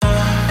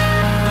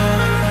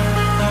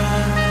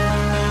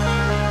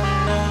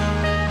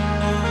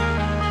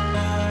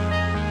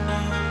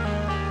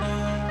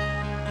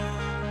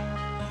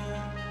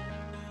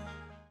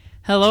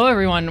Hello,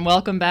 everyone.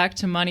 Welcome back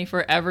to Money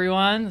for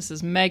Everyone. This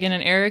is Megan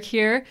and Eric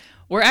here.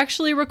 We're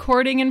actually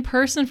recording in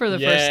person for the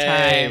first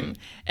time,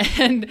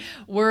 and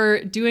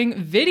we're doing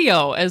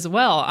video as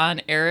well on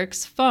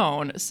Eric's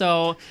phone.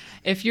 So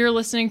if you're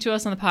listening to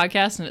us on the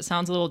podcast and it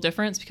sounds a little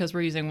different, it's because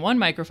we're using one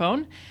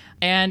microphone,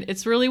 and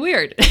it's really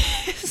weird.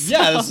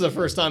 Yeah, this is the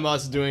first time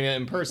us doing it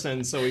in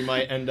person, so we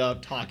might end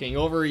up talking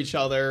over each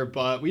other,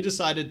 but we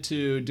decided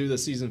to do the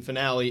season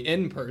finale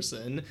in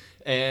person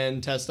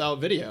and test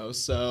out video,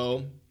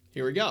 so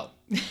here we go.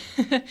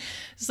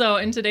 So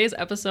in today's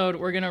episode,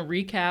 we're going to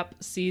recap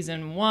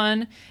season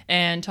 1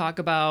 and talk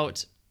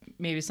about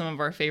maybe some of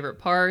our favorite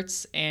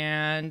parts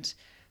and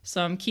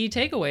some key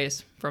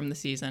takeaways from the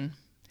season.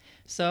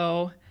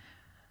 So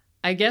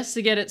I guess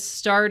to get it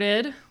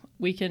started,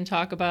 we can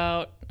talk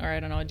about, or I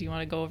don't know, do you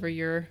want to go over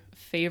your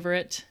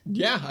favorite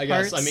Yeah, I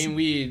parts? guess. I mean,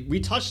 we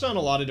touched on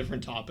a lot of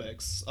different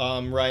topics,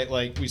 right?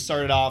 Like we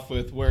started off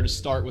with where to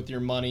start with your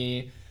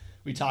money.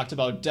 We talked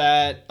about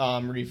debt,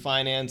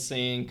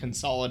 refinancing,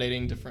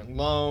 consolidating different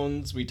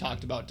loans. We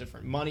talked about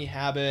different money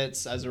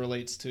habits as it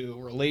relates to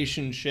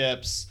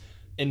relationships,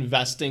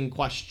 investing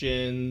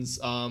questions.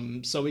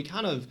 So we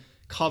kind of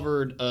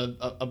covered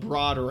a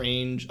broad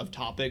range of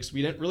topics.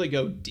 We didn't really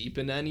go deep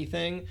into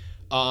anything.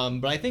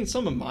 But I think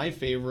some of my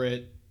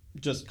favorite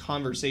just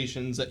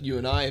conversations that you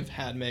and I have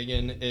had,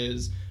 Megan,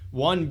 is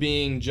one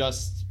being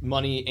just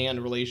money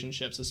and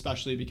relationships,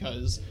 especially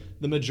because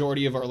the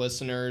majority of our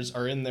listeners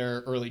are in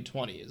their early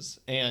 20s,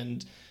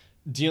 and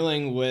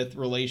dealing with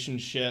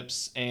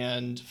relationships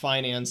and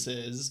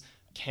finances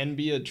can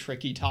be a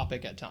tricky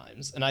topic at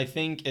times. And I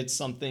think it's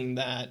something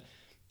that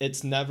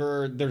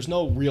there's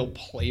no real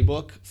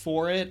playbook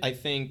for it. I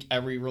think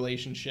every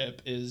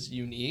relationship is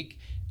unique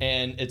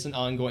and it's an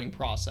ongoing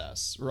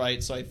process,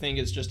 right? So I think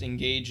it's just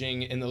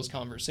engaging in those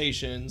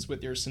conversations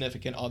with your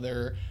significant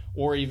other,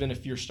 or even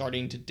if you're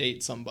starting to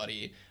date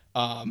somebody.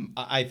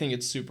 I think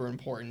it's super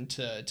important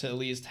to at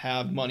least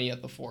have money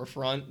at the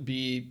forefront,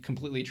 be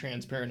completely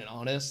transparent and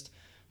honest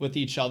with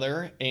each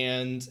other,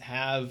 and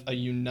have a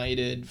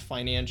united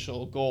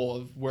financial goal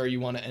of where you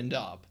want to end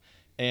up.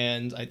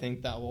 And I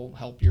think that will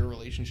help your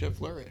relationship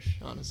flourish,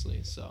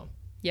 honestly. So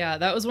Yeah,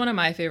 that was one of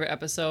my favorite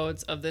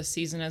episodes of this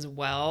season as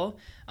well.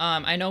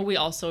 I know we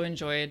also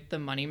enjoyed the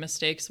money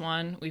mistakes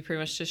one. We pretty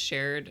much just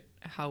shared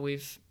how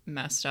we've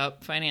messed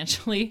up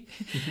financially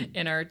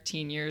in our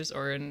teen years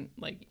or in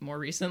like more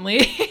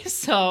recently.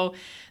 So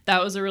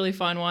that was a really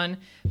fun one.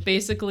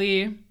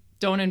 Basically,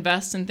 don't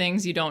invest in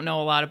things you don't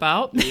know a lot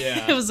about.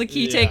 Yeah. It was a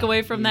key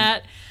takeaway from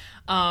that.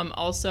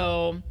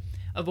 Also,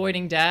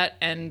 avoiding debt,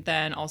 and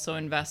then also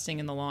investing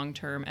in the long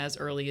term as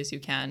early as you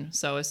can.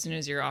 So as soon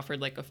as you're offered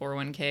like a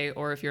 401k,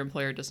 or if your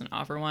employer doesn't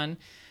offer one,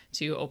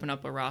 to open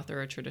up a Roth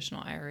or a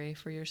traditional IRA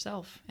for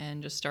yourself,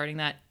 and just starting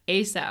that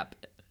ASAP.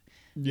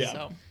 Yeah.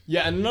 So.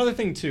 Yeah, and another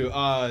thing too,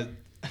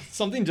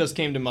 something just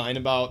came to mind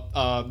about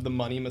the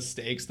money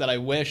mistakes that I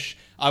wish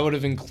I would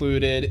have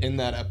included in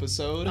that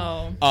episode.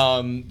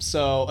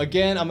 So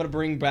again, I'm going to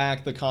bring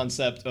back the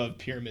concept of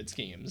pyramid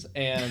schemes,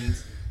 and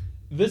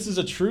this is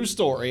a true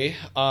story.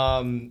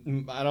 I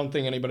don't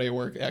think anybody at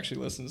work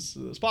actually listens to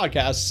this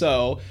podcast.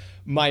 So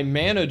my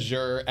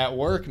manager at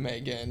work,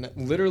 Megan,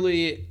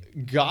 literally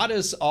got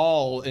us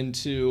all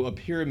into a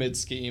pyramid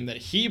scheme that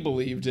he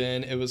believed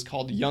in. It was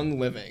called Young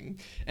Living.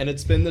 And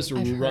it's been this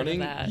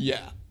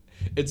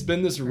it's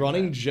been this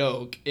running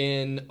joke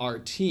in our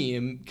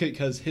team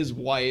because his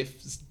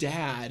wife's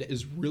dad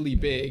is really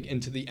big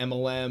into the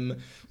MLM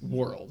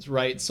world,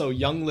 right? So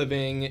Young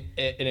Living,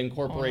 it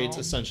incorporates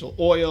essential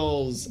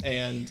oils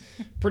and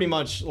pretty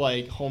much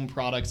like home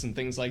products and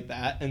things like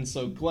that. And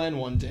so Glenn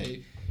one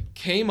day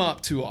came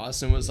up to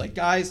us and was like,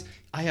 guys,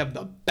 I have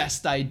the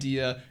best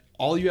idea.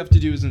 All you have to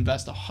do is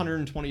invest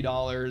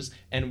 $120,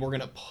 and we're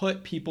going to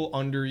put people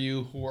under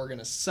you who are going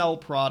to sell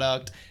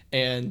product,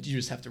 and you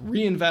just have to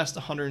reinvest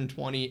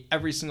 $120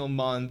 every single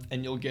month,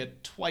 and you'll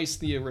get twice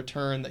the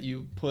return that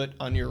you put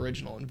on your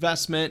original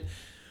investment.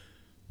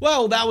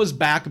 Well, that was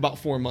back about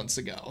 4 months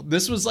ago.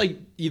 This was like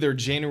either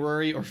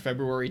January or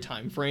February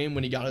timeframe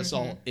when he got us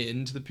all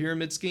into the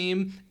pyramid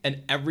scheme,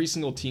 and every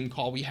single team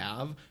call we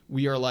have,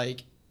 we are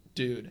like,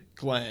 dude,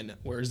 Glenn,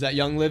 where's that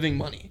Young Living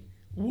money?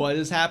 What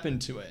has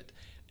happened to it?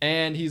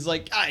 And he's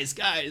like,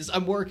 guys,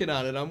 I'm working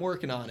on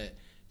it.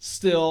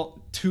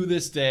 Still, to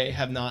this day,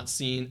 have not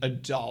seen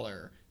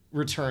 $1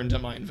 return to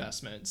my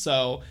investment.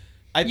 So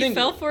I think... You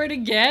fell for it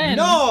again.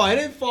 No, I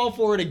didn't fall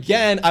for it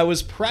again. I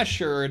was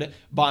pressured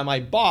by my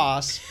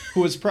boss,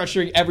 who was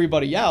pressuring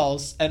everybody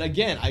else. And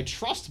again, I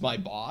trust my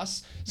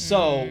boss.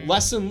 So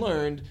lesson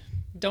learned...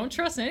 Don't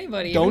trust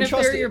anybody, even if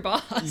they're your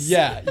boss.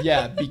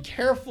 Yeah. Be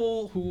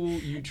careful who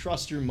you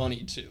trust your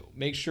money to.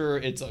 Make sure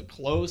it's a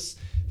close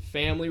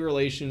family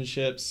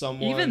relationship,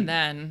 someone... Even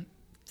then,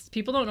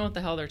 people don't know what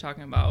the hell they're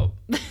talking about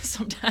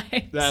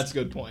sometimes. That's a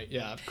good point,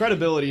 yeah.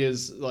 Credibility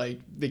is like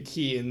the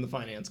key in the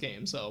finance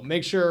game. So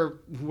make sure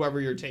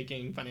whoever you're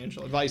taking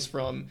financial advice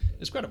from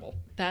is credible.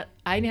 That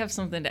I have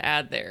something to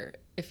add there.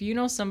 If you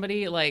know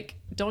somebody like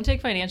don't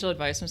take financial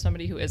advice from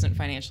somebody who isn't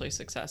financially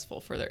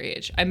successful for their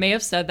age. I may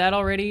have said that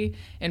already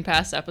in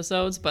past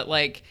episodes, but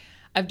like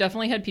I've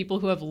definitely had people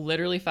who have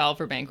literally filed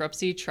for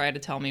bankruptcy try to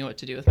tell me what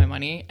to do with my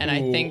money. And I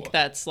think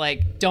that's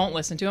like, don't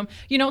listen to them.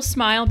 You know,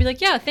 smile, be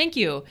like, yeah, thank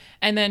you.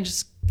 And then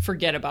just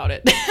forget about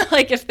it.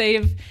 Like if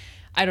they've,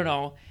 I don't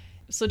know.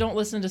 So don't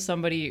listen to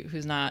somebody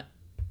who's not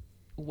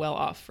well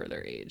off for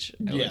their age,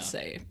 I would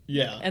say.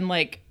 Yeah. And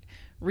like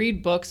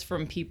read books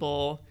from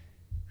people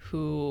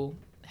who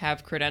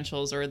have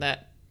credentials or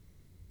that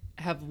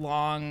have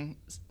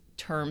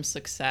long-term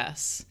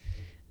success.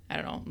 I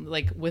don't know,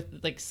 like with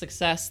like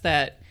success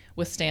that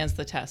withstands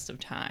the test of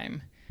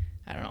time.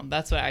 I don't know.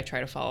 That's what I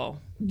try to follow.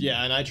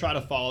 Yeah, and I try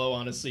to follow,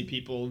 honestly,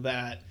 people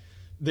that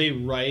they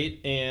write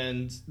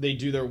and they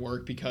do their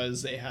work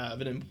because they have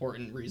an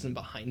important reason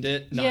behind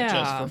it, not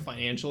just for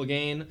financial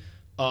gain.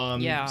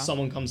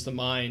 Someone comes to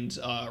mind,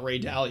 Ray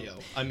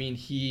Dalio. I mean,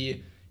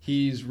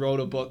 he's wrote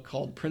a book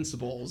called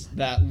Principles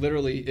that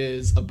literally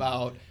is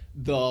about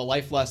the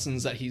life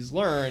lessons that he's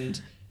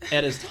learned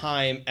at his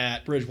time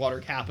at Bridgewater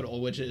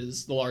Capital, which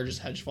is the largest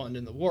hedge fund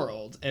in the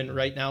world. And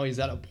right now he's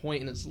at a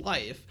point in his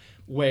life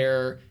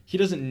where he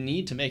doesn't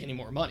need to make any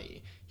more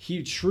money.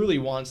 He truly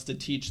wants to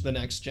teach the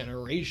next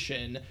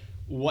generation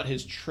what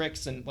his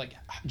tricks and like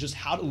just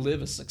how to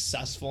live a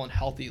successful and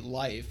healthy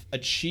life,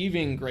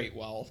 achieving great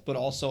wealth, but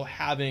also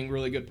having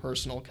really good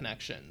personal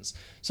connections.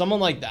 Someone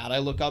like that I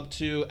look up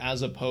to,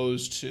 as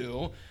opposed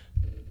to,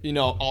 you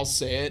know, I'll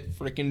say it,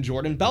 freaking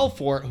Jordan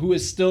Belfort, who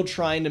is still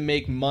trying to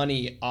make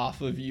money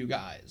off of you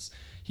guys.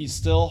 He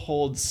still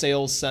holds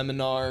sales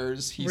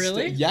seminars.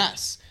 Really?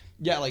 Yes.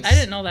 Yeah, like I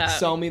didn't know that.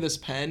 Sell me this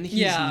pen.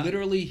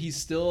 He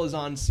still is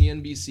on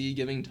CNBC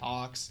giving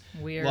talks.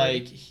 Weird.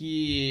 Like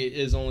he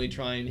is only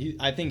trying,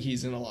 I think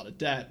he's in a lot of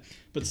debt,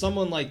 but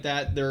someone like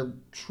that, they're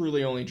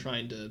truly only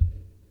trying to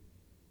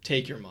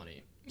take your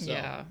money.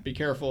 So be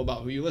careful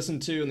about who you listen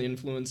to and the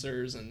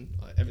influencers and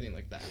everything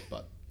like that.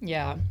 But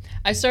yeah,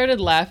 I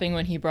started laughing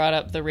when he brought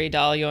up the Ray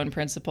Dalio and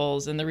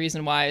Principles, and the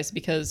reason why is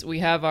because we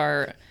have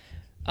our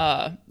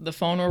the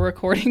phone we're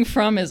recording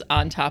from is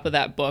on top of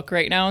that book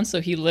right now, and so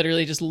he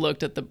literally just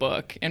looked at the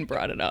book and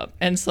brought it up,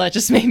 and so that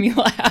just made me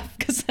laugh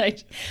because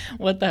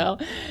what the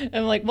hell?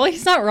 I'm like, well,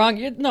 he's not wrong.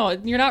 You're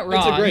not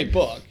wrong. It's a great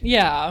book.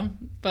 Yeah,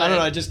 but I don't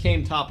know. It just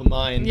came top of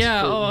mind.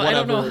 Yeah. I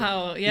don't know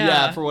how.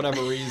 Yeah. For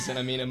whatever reason.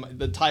 I mean,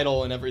 the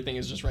title and everything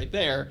is just right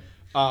there.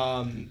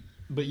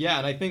 But yeah,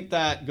 and I think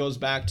that goes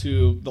back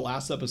to the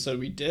last episode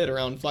we did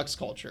around flex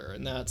culture.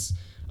 And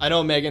I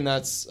know, Megan,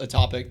 that's a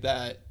topic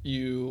that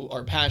you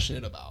are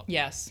passionate about.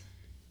 Yes,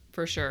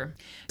 for sure.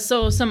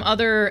 So some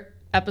other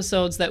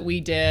episodes that we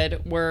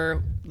did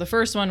were, the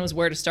first one was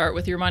where to start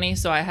with your money.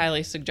 So I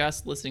highly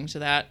suggest listening to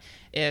that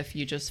if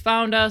you just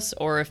found us,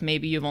 or if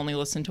maybe you've only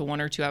listened to one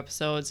or two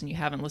episodes and you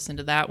haven't listened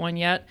to that one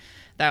yet.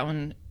 That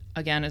one,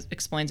 again,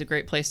 explains a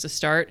great place to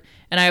start.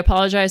 And I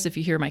apologize if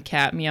you hear my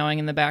cat meowing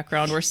in the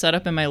background. We're set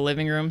up in my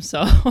living room,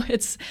 so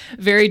it's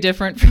very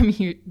different from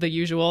the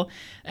usual.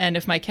 And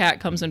if my cat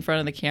comes in front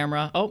of the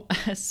camera,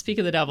 speak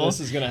of the devil. This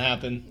is going to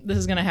happen. This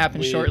is going to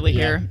happen shortly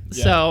here.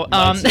 Yeah. So,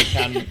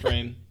 cat in the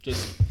frame.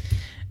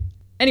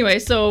 Anyway,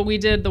 so we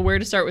did the where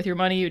to start with your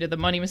money. We did the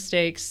money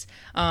mistakes.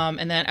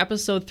 And then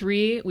episode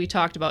 3, we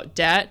talked about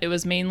debt. It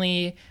was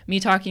mainly me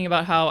talking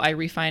about how I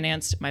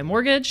refinanced my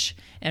mortgage,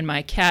 and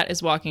my cat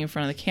is walking in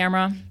front of the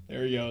camera.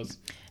 There he goes.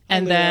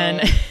 And then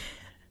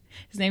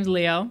his name's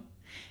Leo.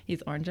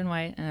 He's orange and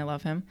white, and I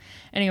love him.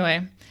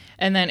 Anyway,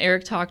 and then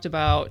Eric talked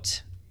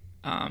about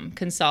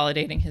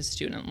consolidating his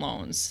student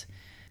loans.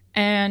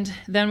 And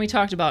then we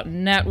talked about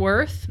net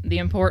worth, the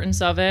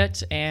importance of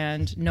it,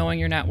 and knowing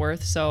your net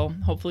worth. So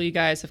hopefully you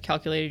guys have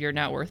calculated your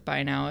net worth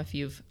by now if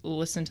you've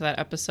listened to that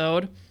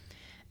episode.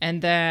 And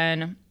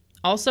then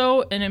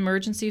also an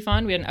emergency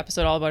fund. We had an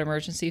episode all about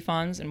emergency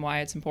funds and why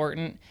it's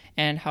important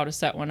and how to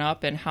set one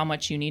up and how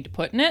much you need to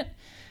put in it.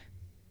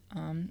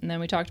 And then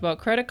we talked about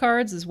credit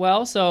cards as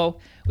well. So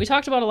we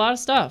talked about a lot of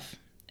stuff.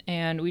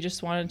 And we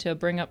just wanted to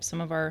bring up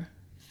some of our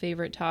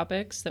favorite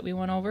topics that we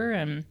went over,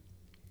 and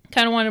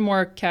kind of wanted a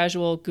more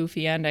casual,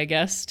 goofy end, I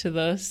guess, to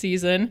the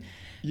season.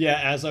 Yeah,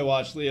 as I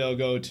watch Leo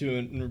go to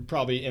and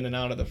probably in and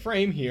out of the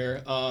frame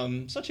here.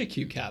 Such a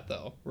cute cat,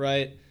 though,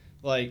 right?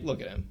 Like,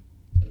 look at him.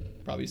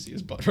 Probably see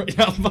his butt right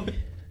now, but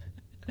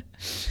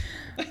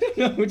I don't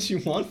know what you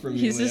want from me,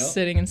 He's Leo. just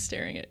sitting and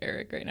staring at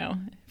Eric right now,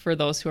 for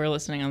those who are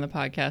listening on the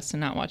podcast and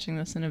not watching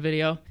this in a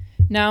video.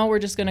 Now we're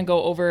just going to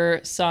go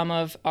over some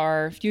of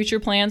our future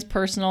plans,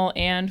 personal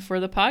and for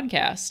the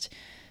podcast.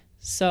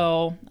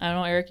 So, I don't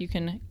know, Eric, you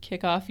can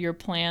kick off your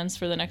plans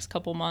for the next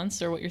couple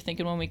months or what you're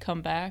thinking when we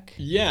come back.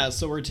 Yeah,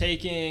 so we're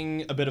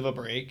taking a bit of a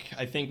break.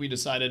 I think we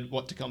decided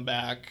what to come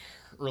back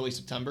early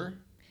September.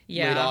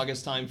 Yeah. Late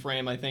August time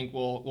frame. I think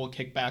we'll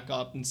kick back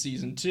up in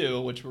season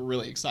 2, which we're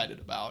really excited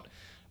about.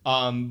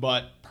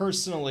 But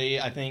personally,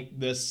 I think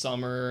this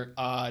summer,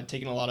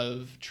 taking a lot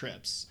of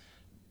trips.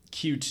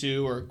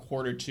 Q2 or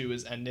quarter 2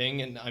 is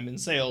ending, and I'm in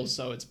sales,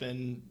 so it's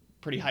been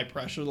pretty high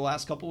pressure the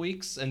last couple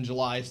weeks, and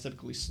July is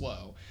typically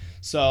slow.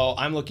 So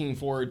I'm looking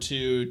forward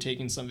to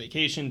taking some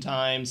vacation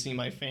time, seeing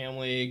my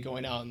family,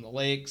 going out in the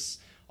lakes.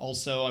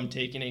 Also, I'm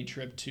taking a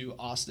trip to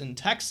Austin,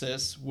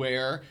 Texas,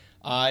 where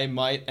I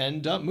might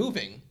end up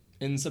moving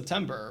in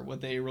September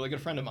with a really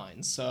good friend of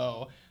mine.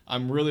 So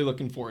I'm really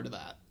looking forward to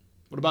that.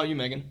 What about you,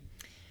 Megan?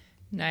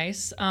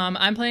 Nice.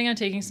 I'm planning on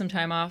taking some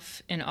time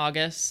off in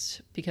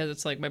August because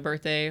it's like my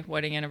birthday,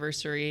 wedding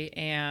anniversary,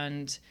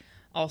 and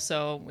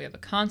also we have a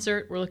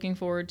concert we're looking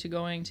forward to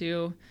going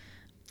to.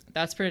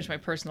 That's pretty much my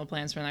personal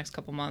plans for the next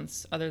couple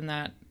months. Other than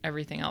that,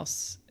 everything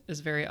else is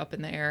very up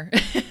in the air.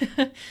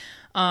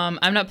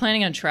 I'm not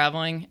planning on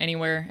traveling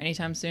anywhere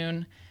anytime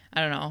soon.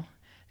 I don't know.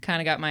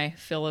 Kind of got my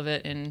fill of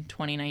it in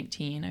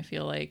 2019, I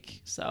feel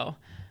like. So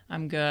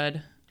I'm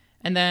good.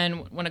 And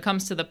then when it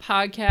comes to the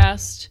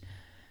podcast,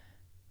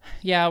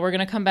 yeah, we're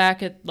going to come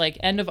back at like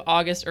end of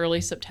August,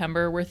 early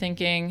September, we're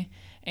thinking.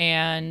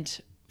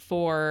 And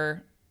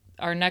for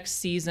our next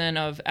season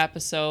of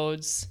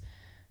episodes,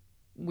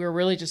 we're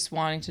really just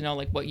wanting to know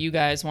like what you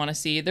guys want to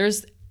see.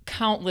 There's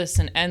countless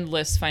and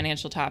endless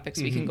financial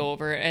topics we can go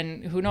over,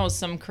 and who knows,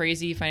 some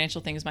crazy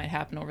financial things might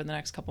happen over the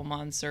next couple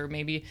months, or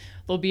maybe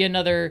there'll be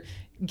another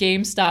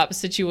GameStop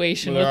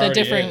situation with a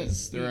different.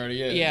 There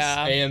already is.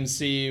 Yeah.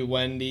 AMC,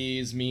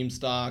 Wendy's, meme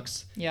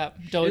stocks. Yep.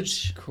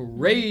 Doge. It's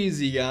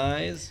crazy,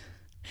 guys.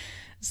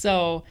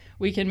 So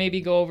we can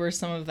maybe go over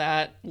some of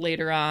that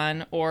later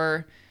on,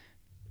 or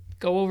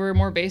go over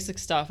more basic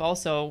stuff.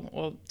 Also,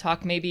 we'll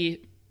talk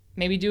maybe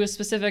do a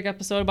specific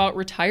episode about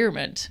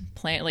retirement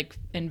plan, like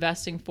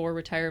investing for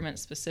retirement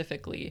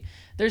specifically.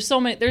 There's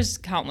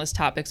countless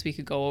topics we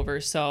could go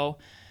over. So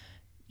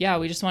yeah,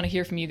 we just want to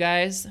hear from you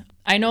guys.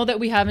 I know that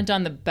we haven't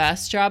done the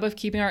best job of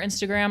keeping our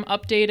Instagram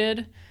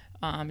updated.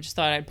 Just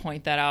thought I'd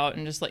point that out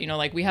and just let you know,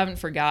 like, we haven't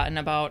forgotten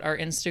about our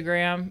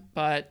Instagram,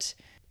 but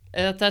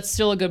that's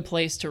still a good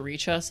place to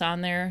reach us on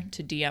there,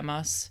 to DM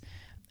us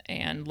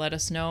and let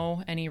us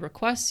know any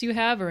requests you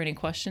have or any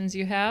questions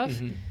you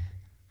have.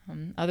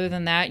 Other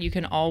than that, you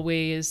can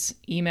always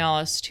email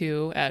us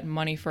too at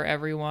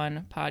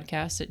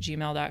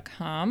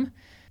moneyforeveryonepodcast@gmail.com.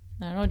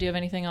 I don't know, do you have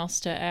anything else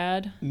to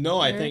add?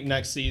 No, Eric? I think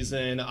next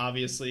season,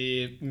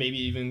 obviously, maybe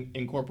even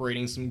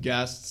incorporating some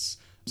guests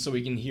so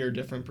we can hear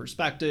different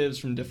perspectives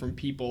from different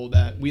people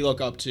that we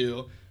look up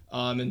to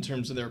in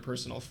terms of their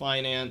personal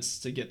finance,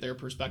 to get their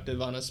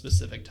perspective on a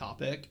specific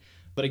topic.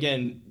 But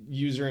again,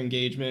 user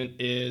engagement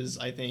is,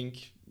 I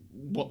think,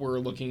 what we're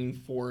looking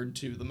forward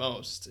to the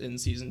most in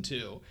season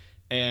 2.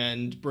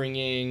 And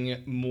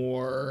bringing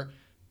more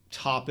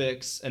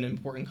topics and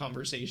important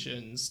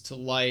conversations to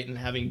light and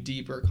having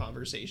deeper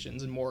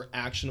conversations and more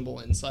actionable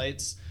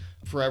insights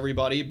for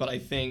everybody. But I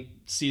think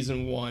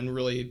season 1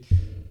 really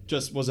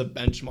just was a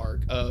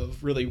benchmark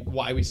of really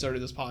why we started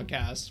this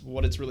podcast,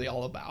 what it's really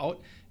all about,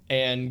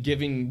 and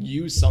giving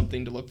you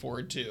something to look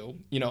forward to,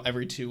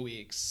 every 2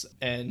 weeks,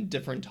 and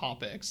different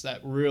topics that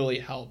really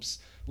helps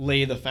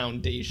lay the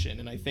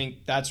foundation. And I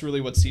think that's really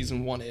what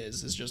season 1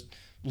 is just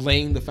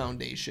laying the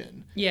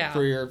foundation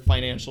for your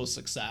financial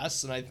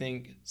success. And I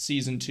think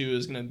season 2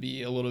 is going to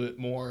be a little bit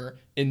more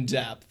in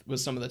depth with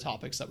some of the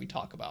topics that we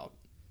talk about.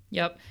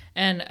 Yep.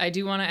 And I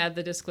do want to add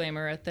the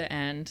disclaimer at the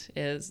end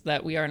is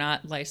that we are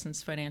not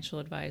licensed financial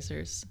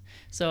advisors.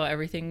 So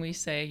everything we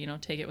say,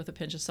 take it with a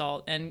pinch of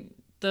salt. And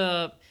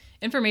the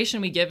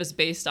information we give is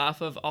based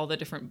off of all the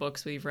different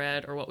books we've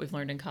read, or what we've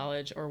learned in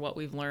college, or what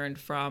we've learned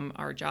from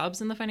our jobs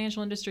in the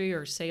financial industry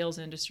or sales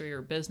industry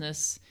or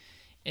business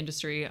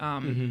industry.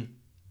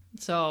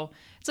 So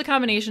it's a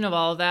combination of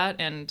all of that,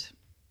 and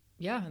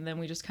then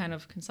we just kind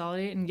of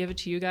consolidate and give it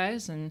to you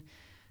guys. And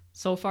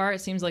so far,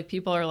 it seems like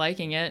people are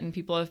liking it, and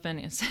people have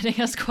been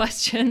sending us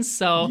questions.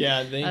 So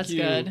that's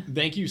good.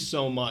 Thank you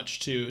so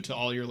much to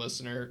all your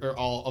listeners, or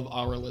all of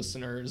our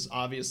listeners.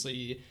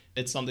 Obviously,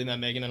 it's something that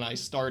Megan and I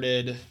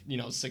started,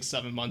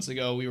 6-7 months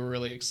ago. We were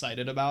really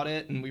excited about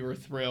it, and we were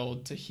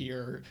thrilled to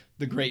hear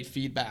the great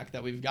feedback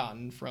that we've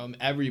gotten from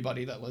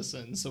everybody that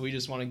listens. So we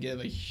just want to give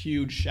a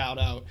huge shout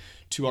out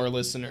to our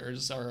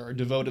listeners, our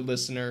devoted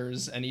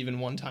listeners, and even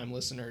one-time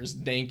listeners.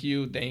 Thank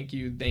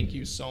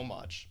you so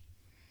much.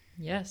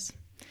 Yes.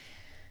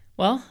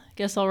 Well, I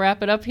guess I'll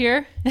wrap it up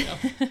here. Yeah.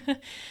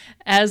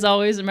 As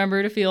always,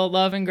 remember to feel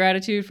love and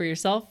gratitude for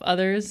yourself,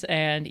 others,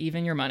 and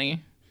even your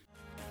money.